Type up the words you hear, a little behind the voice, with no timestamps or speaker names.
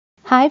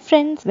Hi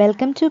friends,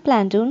 welcome to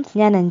Plantoons.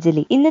 ഞാൻ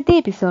അഞ്ജലി. ഇന്നത്തെ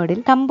എപ്പിസോഡിൽ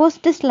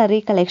കമ്പോസ്റ്റ് സ്ലറി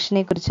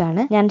കളക്ഷനെ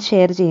കുറിച്ചാണ് ഞാൻ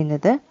ഷെയർ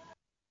ചെയ്യുന്നത്.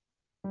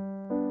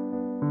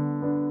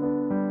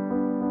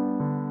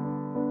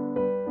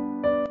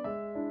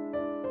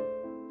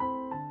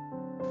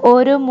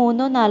 ഓരോ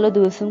 3-4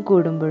 ദിവസം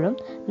കൂടുമ്പോഴും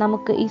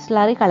നമുക്ക് ഈ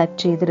സ്ലറി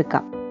കളക്ട്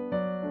ചെയ്തെടുക്കാം.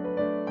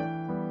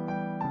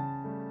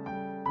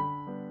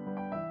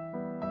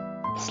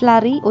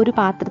 സ്ലറി ഒരു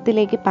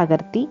പാത്രത്തിലേക്ക്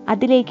പകർത്തി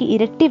അതിലേക്ക്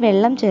ഇരട്ടി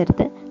വെള്ളം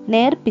ചേർത്ത്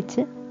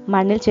നേർപ്പിച്ച്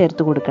മണ്ണിൽ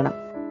ചേർത്ത് കൊടുക്കണം.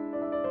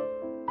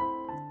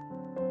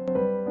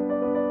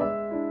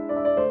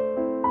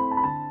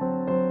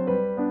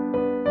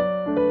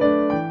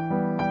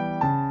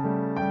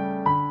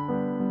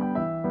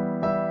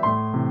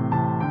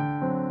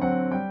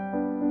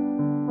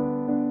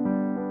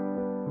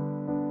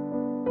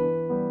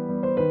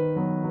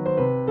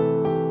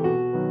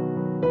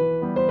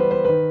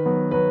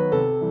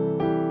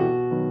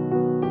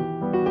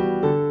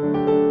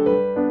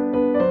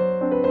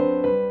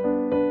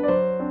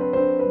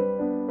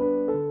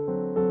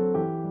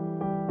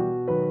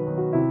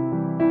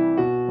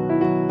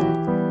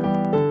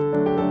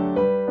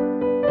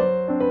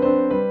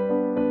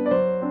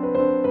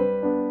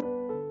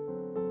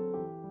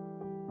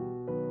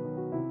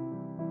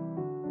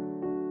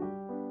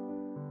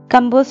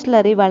 കമ്പോസ്റ്റ്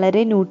സ്ലറി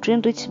വളരെ ന്യൂട്രിയൻ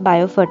റിച്ച്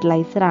ബയോ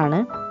ഫെർട്ടിലൈസർ ആണ്.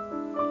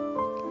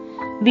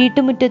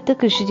 വീട്ടുമുറ്റത്ത്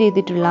കൃഷി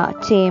ചെയ്തിട്ടുള്ള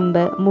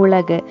ചേമ്പ്,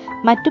 മുളക്,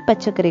 മറ്റു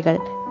പച്ചക്കറികൾ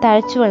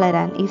തഴച്ചു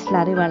വളരാൻ ഈ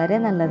സ്ലറി വളരെ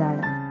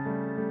നല്ലതാണ്.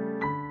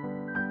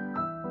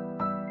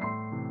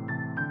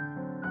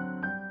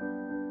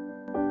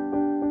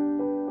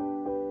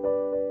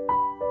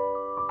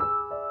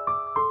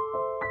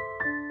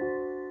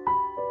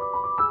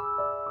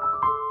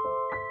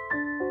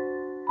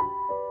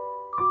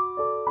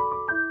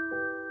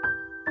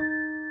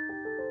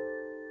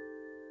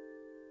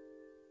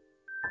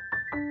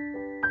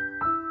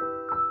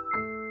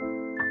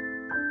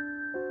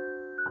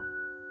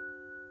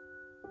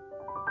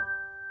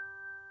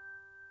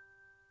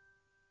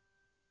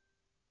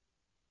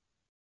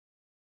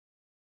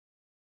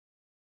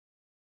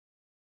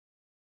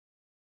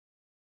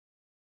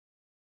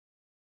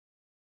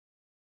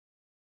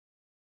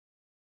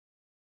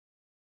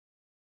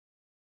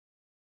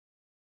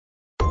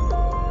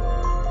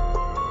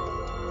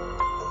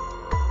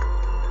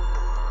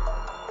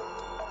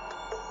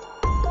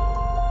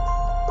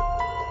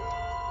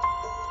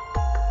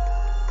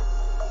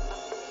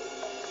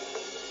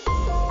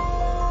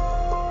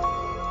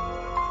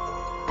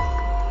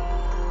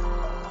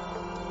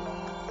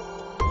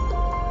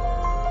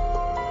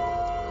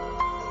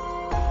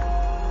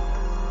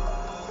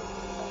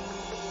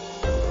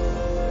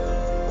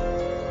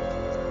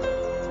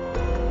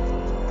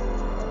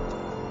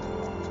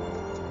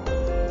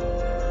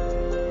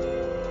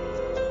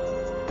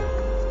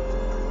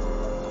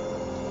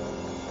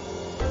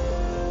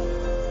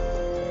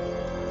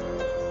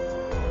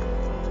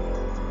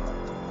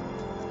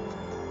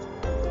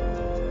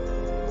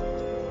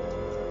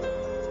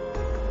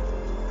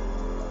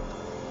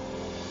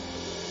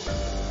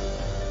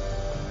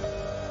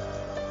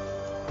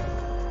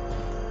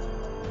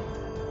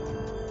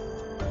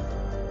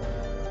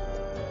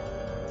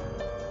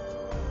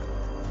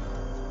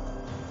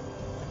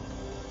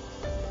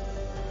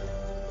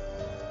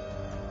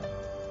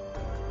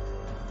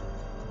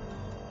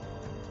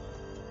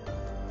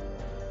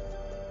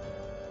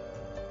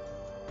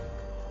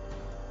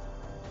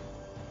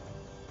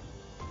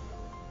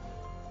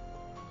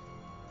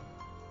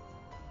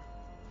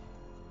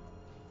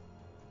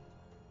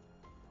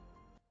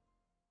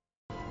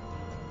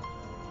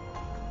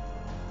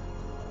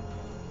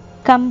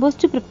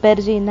 കമ്പോസ്റ്റ് പ്രിപ്പയർ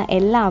ചെയ്യുന്ന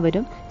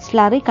എല്ലാവരും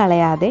സ്ലറി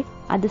കളയാതെ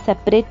അത്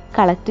സെപ്പറേറ്റ്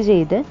കളക്ട്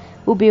ചെയ്ത്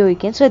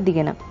ഉപയോഗിക്കാൻ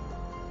ശ്രദ്ധിക്കണം.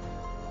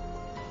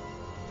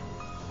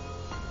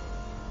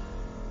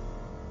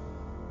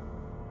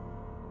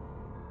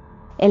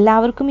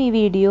 എല്ലാവർക്കും ഈ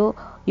വീഡിയോ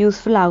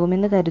യൂസ്ഫുൾ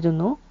ആകുമെന്ന്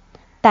കരുതുന്നു.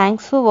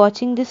 Thanks for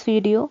watching this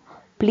video.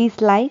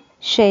 Please like,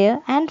 share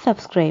and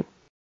subscribe.